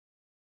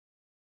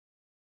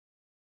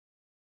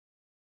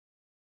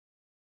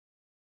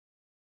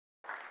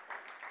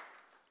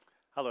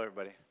Hello,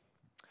 everybody.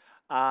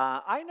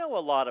 I know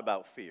a lot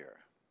about fear.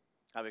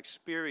 I've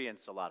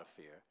experienced a lot of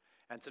fear.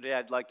 And today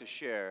I'd like to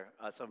share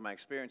some of my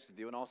experience with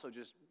you and also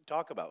just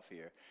talk about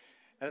fear.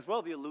 And as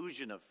well, the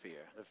illusion of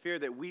fear, the fear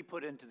that we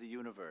put into the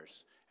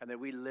universe and that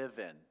we live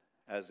in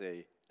as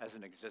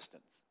an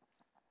existence.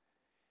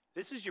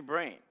 This is your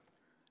brain.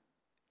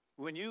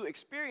 When you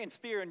experience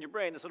fear in your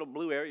brain, this little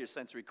blue area, your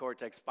sensory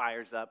cortex,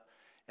 fires up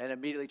and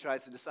immediately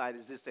tries to decide,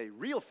 is this a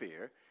real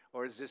fear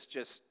or is this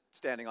just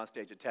standing on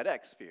stage at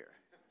TEDx fear?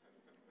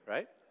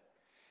 Right?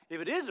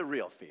 If it is a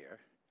real fear,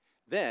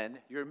 then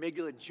your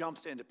amygdala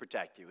jumps in to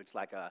protect you. It's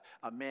like a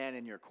man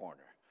in your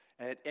corner.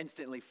 And it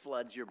instantly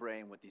floods your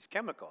brain with these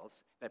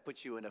chemicals that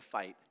put you in a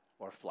fight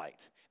or flight.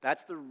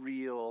 That's the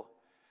real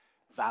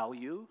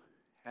value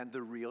and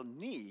the real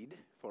need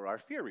for our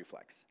fear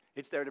reflex.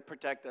 It's there to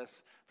protect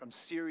us from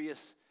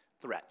serious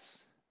threats.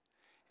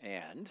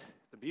 And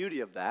the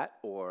beauty of that,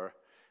 or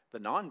the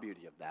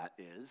non-beauty of that,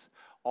 is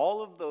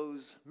all of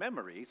those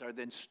memories are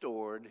then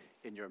stored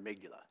in your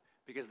amygdala,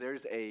 because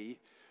there's a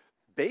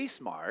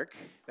base mark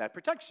that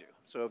protects you.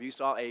 So if you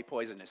saw a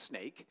poisonous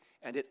snake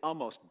and it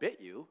almost bit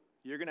you,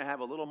 you're going to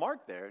have a little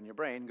mark there in your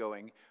brain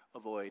going,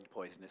 avoid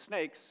poisonous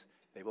snakes,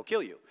 they will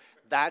kill you.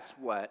 That's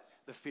what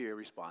the fear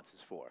response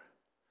is for.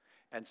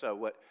 And so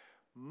what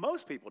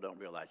most people don't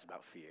realize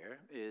about fear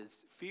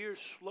is fear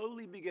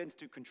slowly begins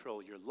to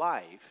control your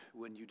life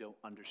when you don't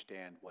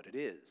understand what it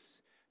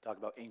is. Talk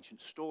about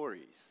ancient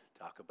stories.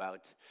 Talk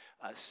about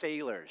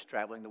sailors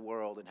traveling the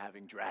world and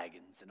having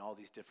dragons and all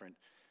these different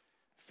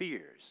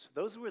fears.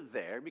 Those were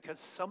there because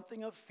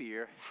something of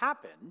fear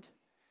happened,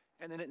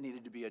 and then it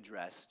needed to be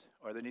addressed,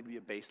 or there needed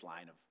to be a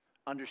baseline of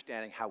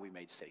understanding how we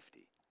made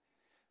safety.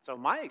 So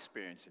my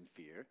experience in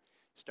fear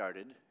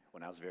started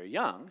when I was very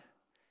young,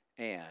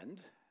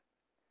 and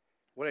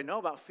what I know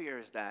about fear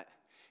is that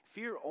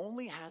fear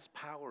only has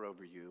power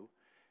over you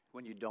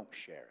when you don't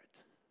share it,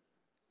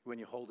 when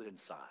you hold it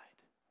inside.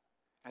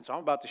 And so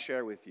I'm about to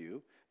share with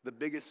you the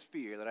biggest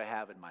fear that I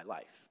have in my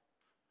life.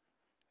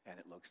 And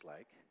it looks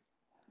like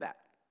that.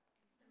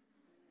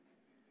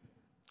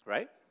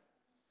 Right?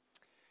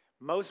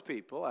 Most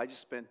people, I just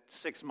spent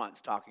 6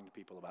 months talking to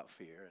people about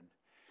fear,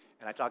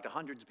 and I talked to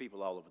hundreds of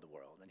people all over the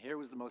world. And here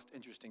was the most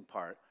interesting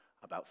part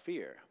about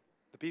fear.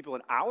 The people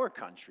in our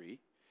country,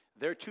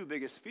 their two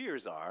biggest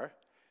fears are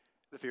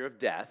the fear of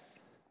death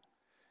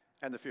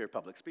and the fear of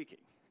public speaking,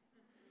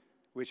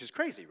 which is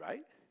crazy,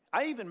 right?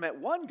 I even met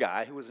one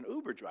guy who was an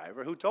Uber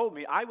driver who told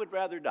me I would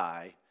rather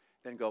die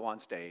than go on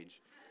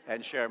stage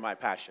and share my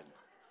passion.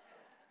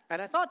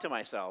 And I thought to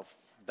myself,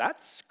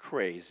 that's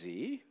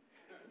crazy,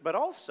 but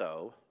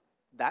also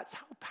that's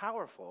how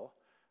powerful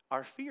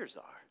our fears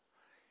are,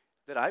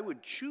 that I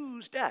would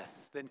choose death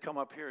than come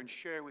up here and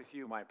share with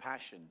you my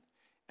passion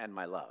and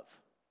my love.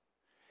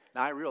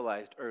 Now, I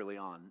realized early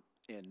on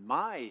in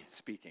my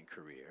speaking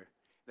career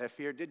that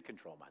fear did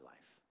control my life.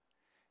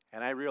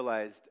 And I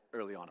realized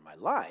early on in my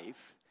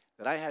life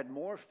that I had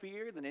more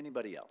fear than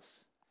anybody else.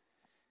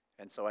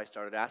 And so I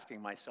started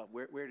asking myself,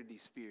 where did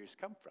these fears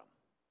come from?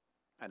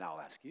 And I'll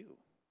ask you,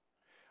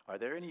 are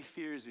there any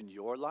fears in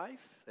your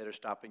life that are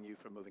stopping you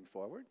from moving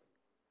forward?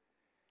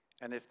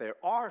 And if there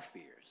are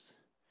fears,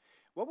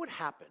 what would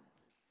happen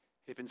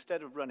if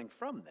instead of running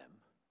from them,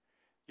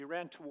 you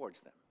ran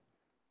towards them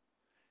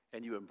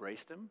and you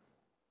embraced them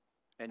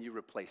and you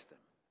replaced them?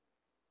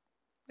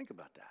 Think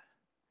about that.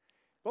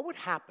 What would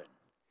happen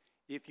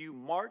if you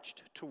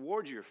marched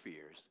towards your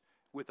fears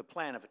with a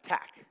plan of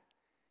attack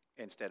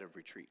instead of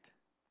retreat?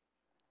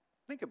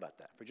 Think about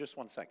that for just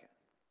 1 second.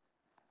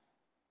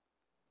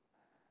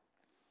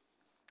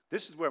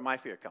 This is where my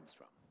fear comes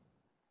from.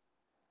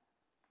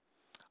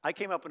 I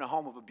came up in a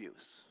home of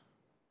abuse.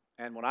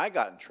 And when I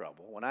got in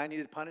trouble, when I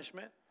needed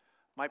punishment,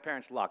 my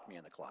parents locked me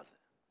in the closet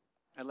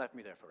and left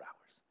me there for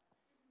hours.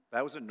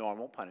 That was a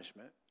normal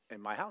punishment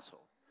in my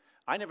household.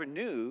 I never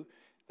knew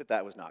that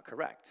that was not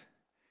correct.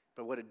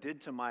 But what it did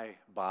to my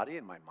body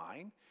and my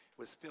mind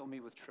was fill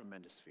me with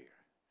tremendous fear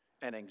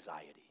and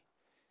anxiety.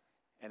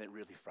 And it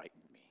really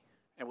frightened me.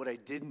 And what I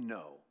didn't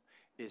know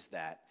is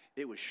that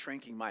it was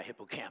shrinking my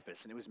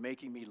hippocampus, and it was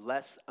making me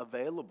less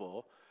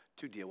available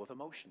to deal with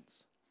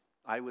emotions.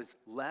 I was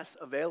less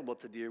available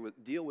to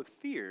deal with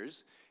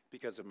fears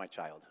because of my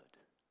childhood.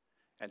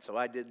 And so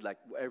I did like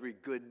every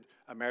good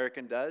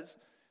American does.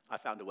 I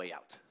found a way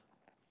out.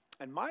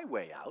 And my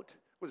way out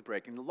was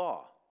breaking the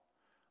law.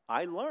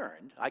 I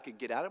learned I could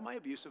get out of my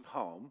abusive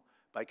home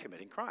by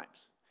committing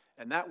crimes.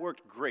 And that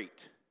worked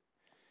great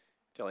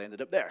until I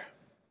ended up there.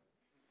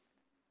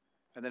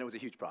 And then it was a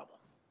huge problem.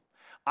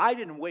 I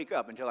didn't wake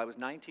up until I was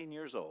 19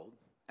 years old,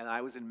 and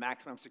I was in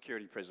maximum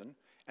security prison,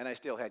 and I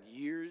still had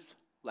years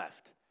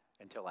left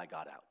until I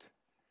got out.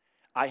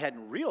 I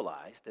hadn't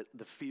realized that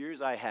the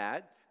fears I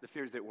had, the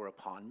fears that were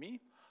upon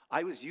me,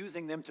 I was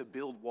using them to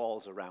build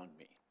walls around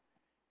me.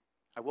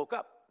 I woke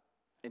up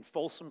in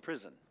Folsom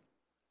Prison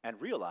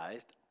and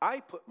realized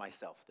I put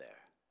myself there.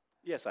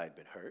 Yes, I'd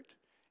been hurt.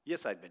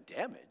 Yes, I'd been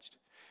damaged.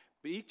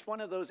 But each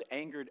one of those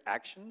angered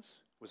actions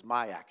was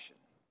my action.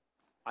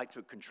 I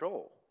took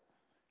control,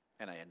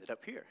 and I ended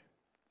up here.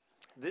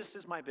 This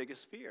is my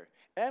biggest fear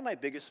and my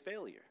biggest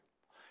failure.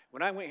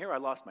 When I went here, I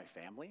lost my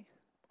family.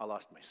 I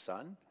lost my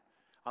son.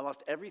 I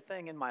lost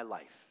everything in my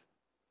life.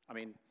 I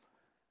mean,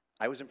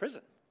 I was in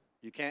prison.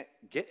 You can't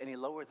get any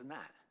lower than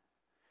that.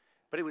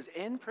 But it was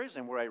in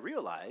prison where I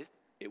realized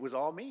it was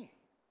all me.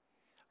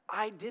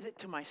 I did it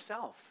to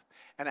myself,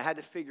 and I had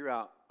to figure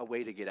out a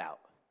way to get out.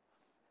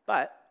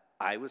 But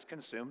I was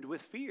consumed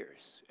with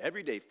fears,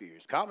 everyday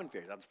fears, common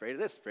fears. I was afraid of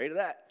this, afraid of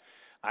that.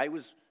 I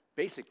was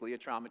basically a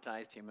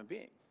traumatized human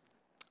being.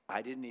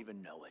 I didn't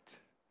even know it.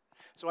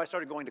 So I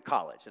started going to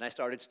college, and I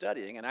started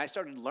studying, and I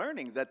started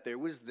learning that there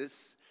was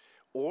this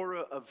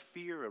aura of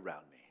fear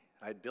around me.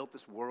 I had built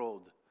this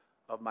world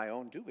of my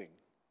own doing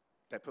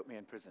that put me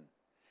in prison,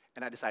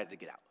 and I decided to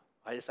get out.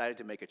 I decided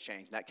to make a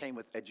change, and that came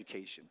with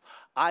education.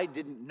 I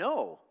didn't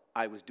know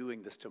I was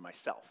doing this to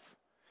myself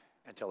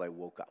until I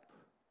woke up.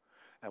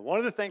 And one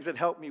of the things that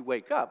helped me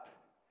wake up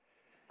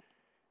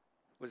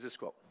was this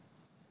quote.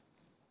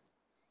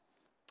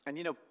 And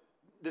you know,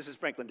 this is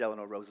Franklin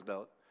Delano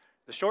Roosevelt,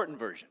 the shortened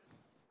version.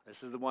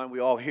 This is the one we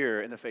all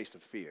hear in the face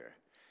of fear.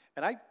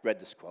 And I read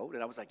this quote,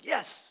 and I was like,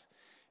 yes!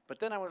 But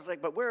then I was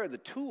like, but where are the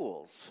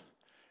tools?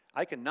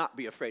 I cannot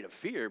be afraid of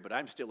fear, but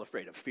I'm still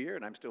afraid of fear,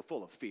 and I'm still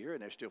full of fear,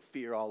 and there's still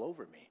fear all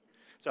over me.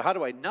 So how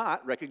do I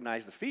not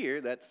recognize the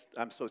fear that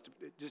I'm supposed to,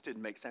 it just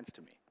didn't make sense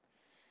to me.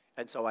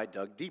 And so I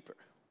dug deeper,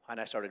 and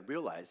I started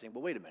realizing,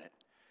 well, wait a minute.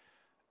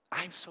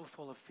 I'm so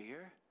full of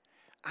fear.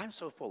 I'm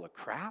so full of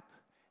crap.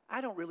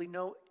 I don't really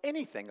know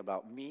anything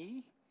about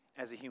me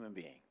as a human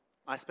being.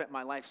 I spent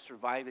my life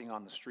surviving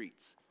on the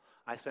streets.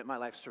 I spent my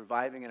life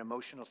surviving in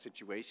emotional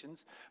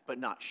situations, but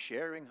not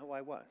sharing who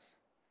I was.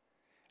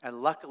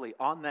 And luckily,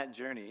 on that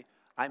journey,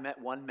 I met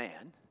one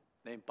man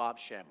named Bob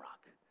Shamrock.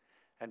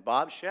 And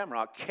Bob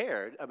Shamrock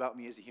cared about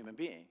me as a human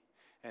being.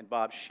 And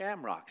Bob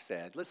Shamrock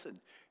said, listen,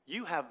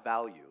 you have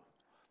value,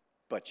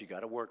 but you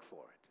got to work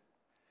for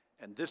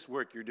it. And this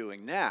work you're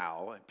doing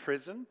now in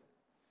prison,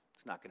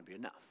 it's not going to be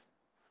enough.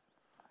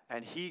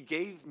 And he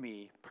gave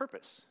me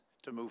purpose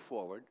to move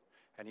forward,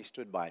 and he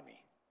stood by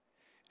me.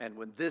 And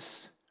when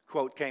this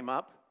quote came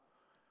up,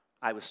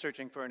 I was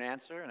searching for an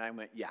answer, and I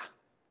went, yeah,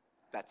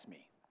 that's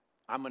me.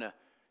 I'm going to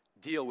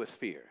deal with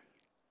fear.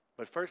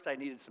 But first, I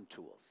needed some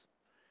tools.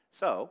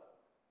 So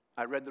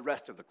I read the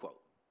rest of the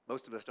quote.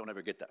 Most of us don't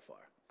ever get that far.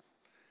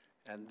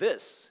 And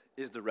this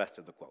is the rest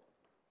of the quote.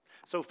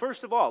 So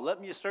first of all,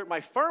 let me assert my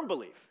firm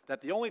belief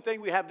that the only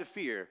thing we have to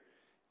fear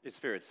is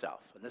fear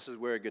itself. And this is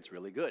where it gets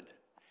really good.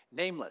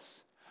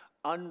 Nameless,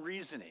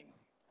 unreasoning,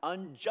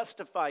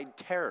 unjustified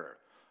terror,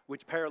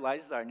 which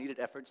paralyzes our needed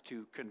efforts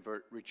to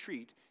convert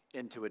retreat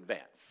into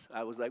advance.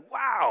 I was like,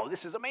 wow,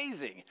 this is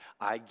amazing.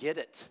 I get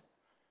it.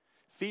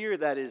 Fear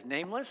that is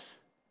nameless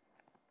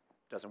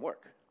doesn't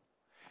work.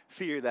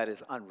 Fear that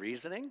is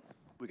unreasoning,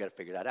 we got to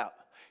figure that out.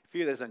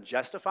 Fear that is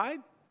unjustified,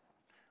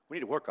 we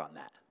need to work on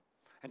that.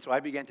 And so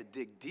I began to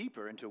dig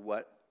deeper into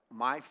what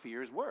my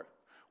fears were.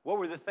 What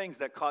were the things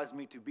that caused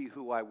me to be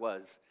who I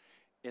was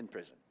in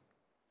prison?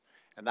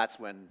 And that's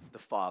when the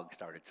fog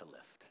started to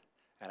lift.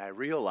 And I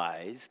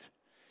realized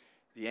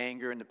the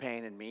anger and the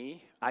pain in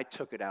me, I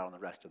took it out on the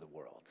rest of the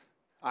world.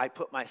 I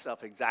put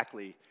myself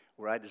exactly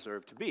where I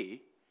deserved to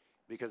be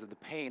because of the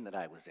pain that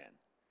I was in.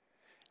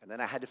 And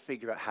then I had to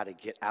figure out how to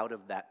get out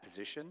of that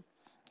position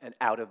and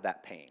out of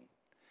that pain.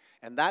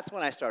 And that's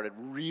when I started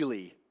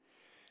really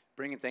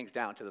bringing things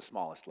down to the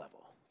smallest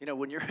level. You know,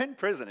 when you're in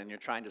prison and you're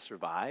trying to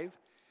survive,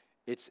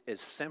 it's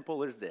as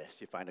simple as this.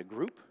 You find a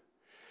group,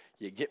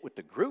 you get with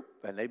the group,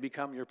 and they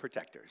become your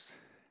protectors.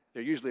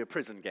 They're usually a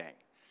prison gang.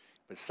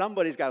 But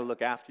somebody's got to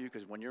look after you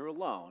because when you're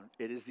alone,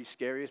 it is the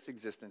scariest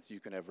existence you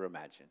can ever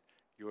imagine.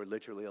 You are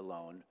literally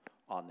alone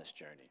on this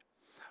journey.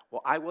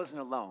 Well, I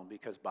wasn't alone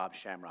because Bob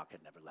Shamrock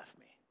had never left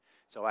me.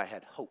 So I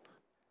had hope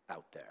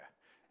out there.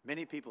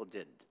 Many people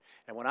didn't.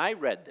 And when I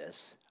read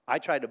this, I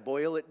tried to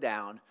boil it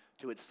down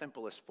to its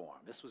simplest form.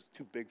 This was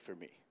too big for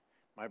me.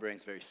 My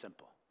brain's very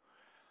simple.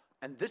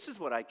 And this is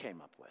what I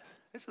came up with.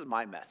 This is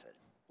my method.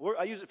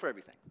 I use it for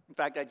everything. In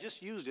fact, I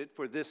just used it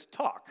for this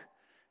talk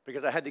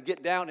because I had to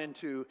get down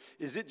into,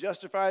 is it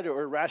justified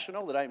or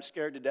irrational that I am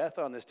scared to death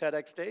on this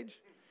TEDx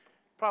stage?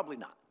 Probably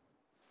not.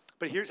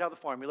 But here's how the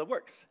formula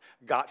works.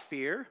 Got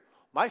fear.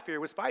 My fear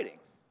was fighting.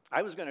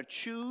 I was going to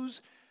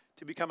choose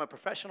to become a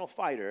professional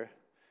fighter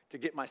to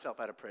get myself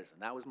out of prison.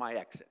 That was my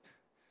exit.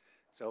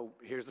 So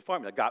here's the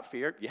formula. Got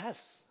fear?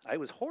 Yes, I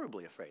was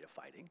horribly afraid of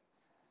fighting.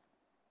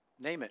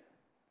 Name it.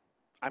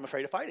 I'm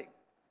afraid of fighting.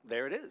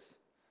 There it is.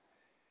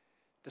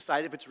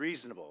 Decide if it's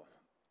reasonable.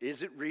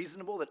 Is it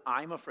reasonable that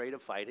I'm afraid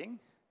of fighting?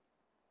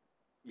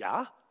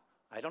 Yeah.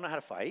 I don't know how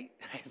to fight.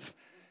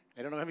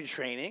 I don't have any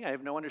training. I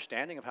have no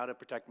understanding of how to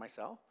protect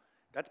myself.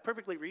 That's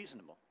perfectly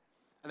reasonable.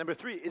 And number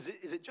three, is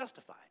it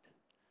justified?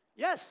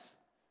 Yes.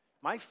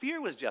 My fear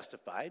was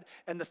justified,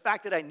 and the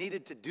fact that I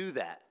needed to do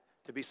that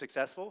to be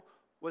successful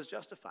was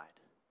justified.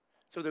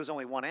 So there was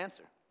only one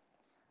answer.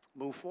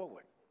 Move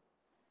forward.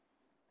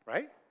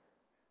 Right?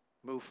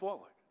 Move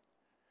forward.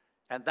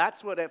 And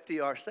that's what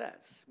FDR says.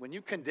 When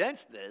you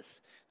condense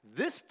this,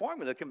 this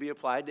formula can be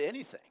applied to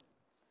anything.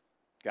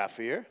 Got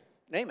fear?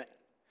 Name it.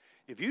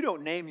 If you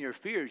don't name your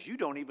fears, you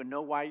don't even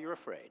know why you're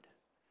afraid.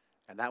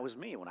 And that was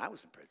me when I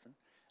was in prison.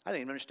 I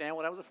didn't even understand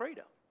what I was afraid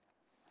of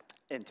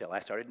until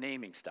I started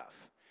naming stuff.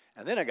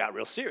 And then I got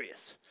real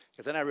serious,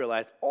 because then I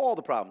realized all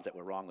the problems that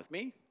were wrong with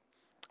me.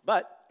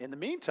 But in the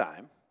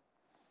meantime,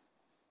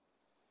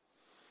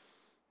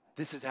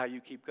 this is how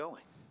you keep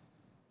going.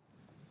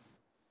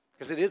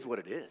 Because it is what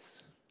it is.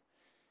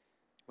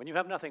 When you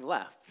have nothing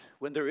left,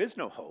 when there is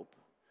no hope,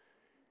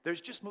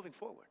 there's just moving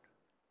forward.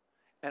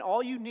 And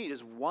all you need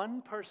is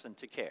one person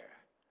to care,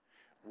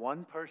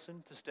 one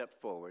person to step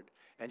forward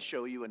and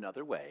show you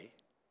another way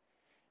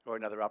or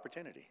another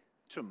opportunity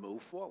to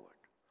move forward.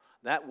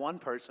 That one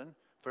person,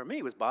 for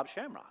me, was Bob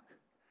Shamrock.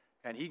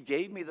 And he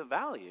gave me the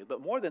value,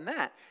 but more than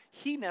that,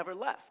 he never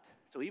left.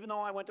 So even though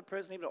I went to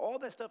prison, even though all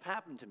that stuff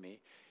happened to me,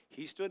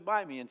 he stood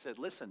by me and said,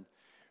 listen,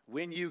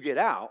 when you get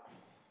out,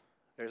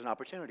 there's an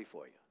opportunity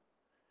for you.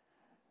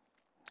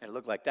 And it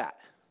looked like that.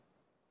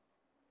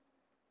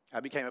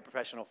 I became a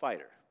professional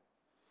fighter.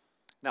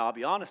 Now, I'll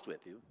be honest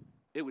with you,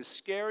 it was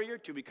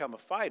scarier to become a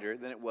fighter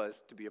than it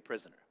was to be a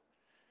prisoner.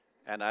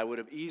 And I would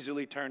have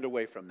easily turned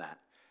away from that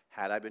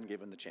had I been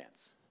given the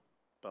chance.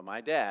 But my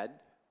dad,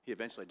 he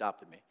eventually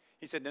adopted me.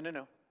 He said,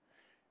 no,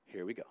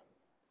 here we go.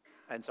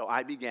 And so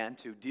I began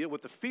to deal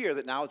with the fear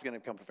that now I was going to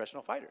become a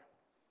professional fighter.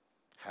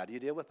 How do you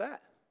deal with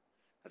that?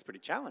 That's pretty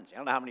challenging. I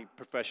don't know how many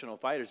professional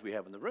fighters we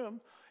have in the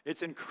room.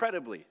 It's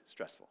incredibly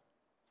stressful.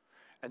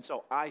 And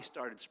so I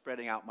started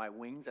spreading out my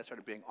wings. I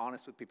started being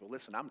honest with people.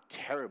 Listen, I'm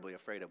terribly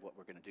afraid of what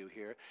we're going to do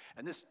here,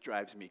 and this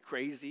drives me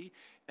crazy.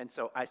 And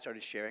so I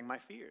started sharing my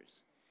fears.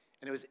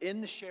 And it was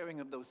in the sharing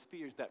of those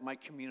fears that my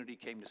community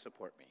came to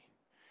support me.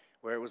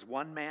 Where it was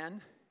one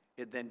man,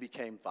 it then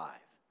became 5,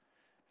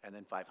 and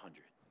then 500.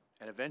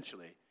 And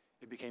eventually,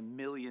 it became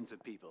millions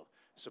of people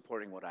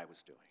supporting what I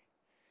was doing.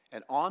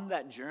 And on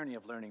that journey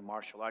of learning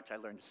martial arts, I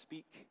learned to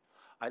speak.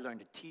 I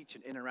learned to teach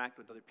and interact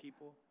with other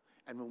people.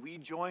 And when we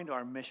joined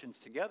our missions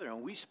together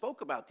and we spoke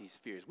about these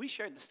fears, we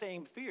shared the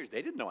same fears.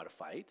 They didn't know how to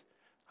fight.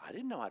 I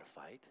didn't know how to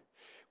fight.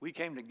 We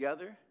came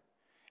together, and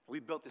we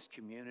built this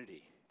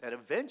community that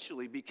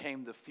eventually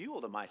became the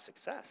fuel to my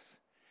success.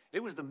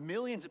 It was the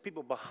millions of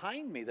people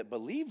behind me that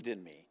believed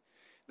in me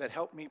that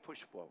helped me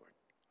push forward.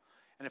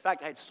 And in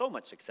fact, I had so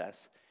much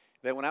success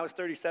that when I was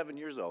 37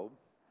 years old,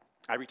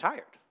 I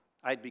retired.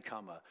 I'd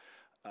become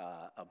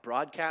a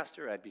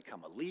broadcaster. I'd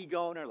become a league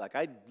owner. Like,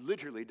 I'd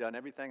literally done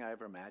everything I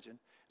ever imagined.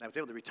 And I was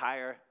able to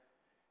retire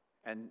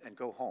and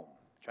go home,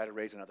 try to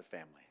raise another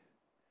family.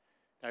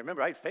 And I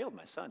remember I failed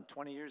my son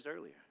 20 years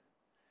earlier.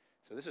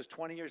 So this is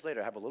 20 years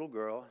later. I have a little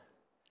girl.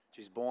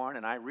 She's born,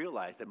 and I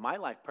realized that my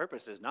life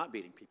purpose is not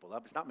beating people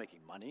up. It's not making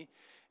money.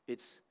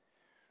 It's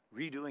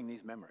redoing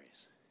these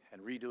memories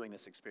and redoing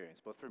this experience,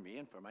 both for me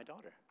and for my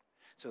daughter.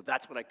 So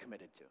that's what I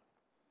committed to.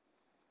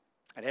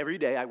 And every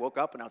day I woke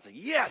up and I was like,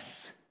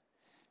 yes!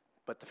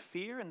 But the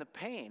fear and the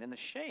pain and the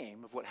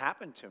shame of what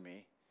happened to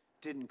me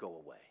didn't go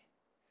away.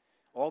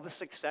 All the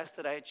success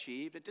that I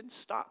achieved, it didn't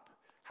stop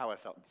how I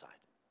felt inside.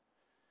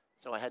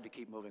 So I had to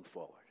keep moving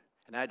forward.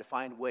 And I had to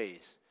find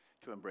ways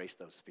to embrace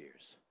those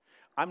fears.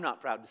 I'm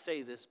not proud to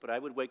say this, but I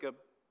would wake up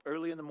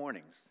early in the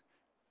mornings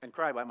and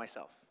cry by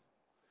myself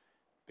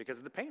because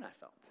of the pain I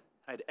felt.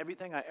 I had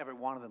everything I ever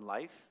wanted in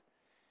life,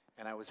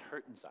 and I was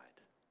hurt inside.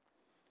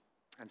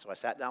 And so I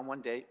sat down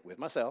one day with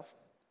myself,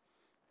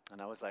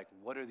 and I was like,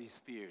 what are these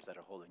fears that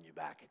are holding you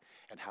back,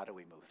 and how do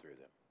we move through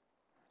them?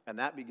 And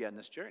that began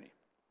this journey.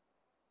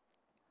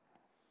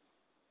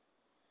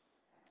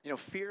 You know,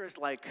 fear is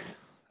like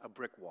a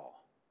brick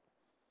wall.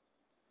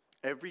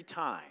 Every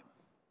time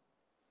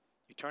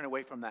you turn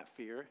away from that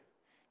fear,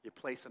 you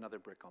place another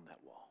brick on that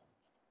wall.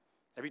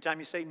 Every time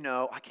you say,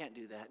 no, I can't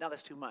do that. No,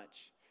 that's too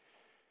much.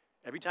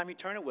 Every time you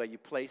turn away, you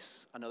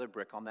place another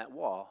brick on that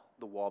wall.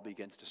 The wall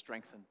begins to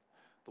strengthen.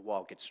 The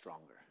wall gets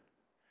stronger.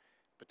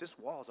 But this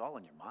wall is all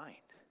in your mind.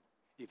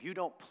 If you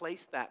don't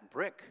place that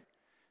brick,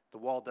 the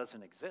wall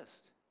doesn't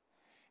exist.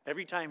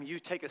 Every time you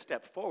take a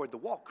step forward, the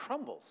wall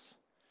crumbles.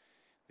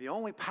 The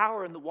only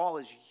power in the wall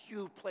is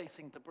you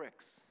placing the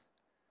bricks.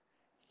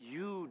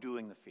 You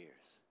doing the fears.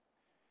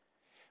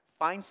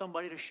 Find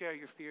somebody to share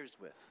your fears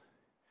with.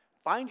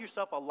 Find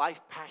yourself a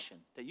life passion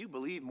that you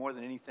believe more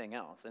than anything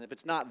else. And if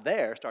it's not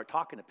there, start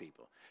talking to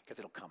people because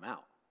it'll come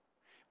out.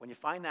 When you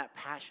find that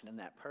passion and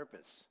that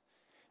purpose,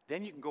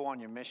 then you can go on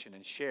your mission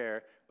and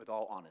share with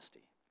all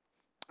honesty.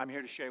 I'm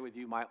here to share with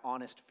you my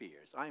honest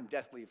fears. I am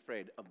deathly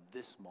afraid of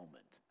this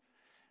moment.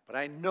 But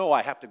I know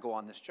I have to go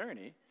on this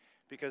journey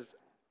because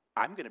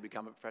I'm going to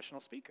become a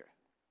professional speaker.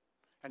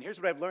 And here's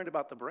what I've learned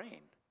about the brain.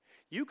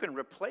 You can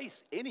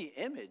replace any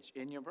image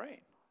in your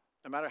brain,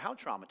 no matter how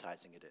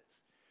traumatizing it is.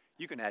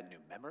 You can add new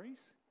memories.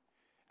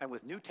 And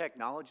with new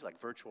technology like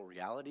virtual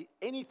reality,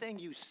 anything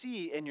you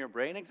see in your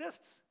brain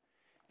exists.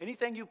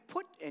 Anything you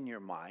put in your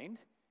mind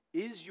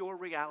is your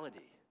reality.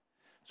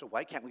 So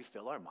why can't we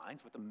fill our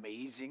minds with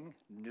amazing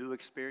new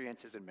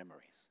experiences and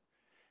memories?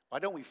 Why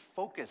don't we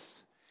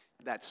focus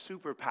that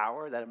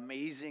superpower, that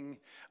amazing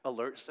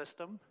alert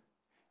system,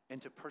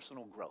 into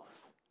personal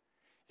growth?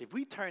 If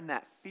we turn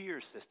that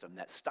fear system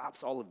that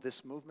stops all of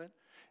this movement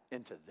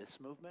into this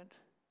movement,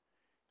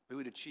 we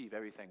would achieve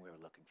everything we were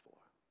looking for.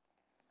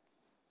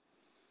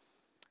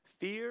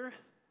 Fear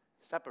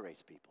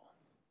separates people.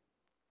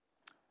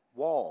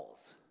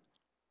 Walls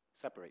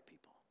separate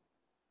people.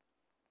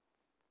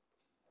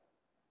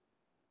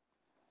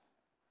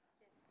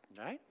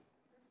 Right?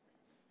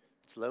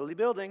 Slowly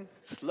building,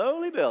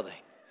 slowly building.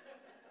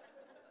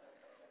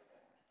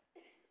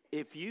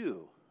 If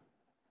you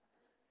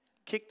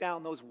kick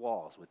down those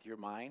walls with your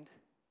mind,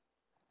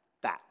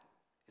 that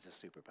is a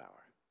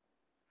superpower.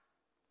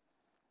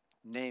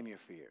 Name your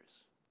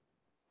fears.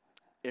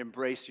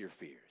 Embrace your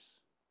fears.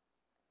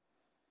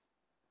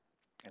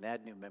 And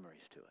add new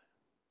memories to it.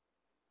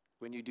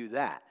 When you do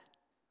that,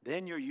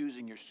 then you're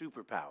using your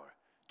superpower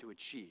to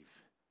achieve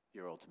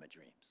your ultimate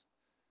dreams.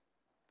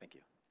 Thank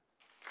you.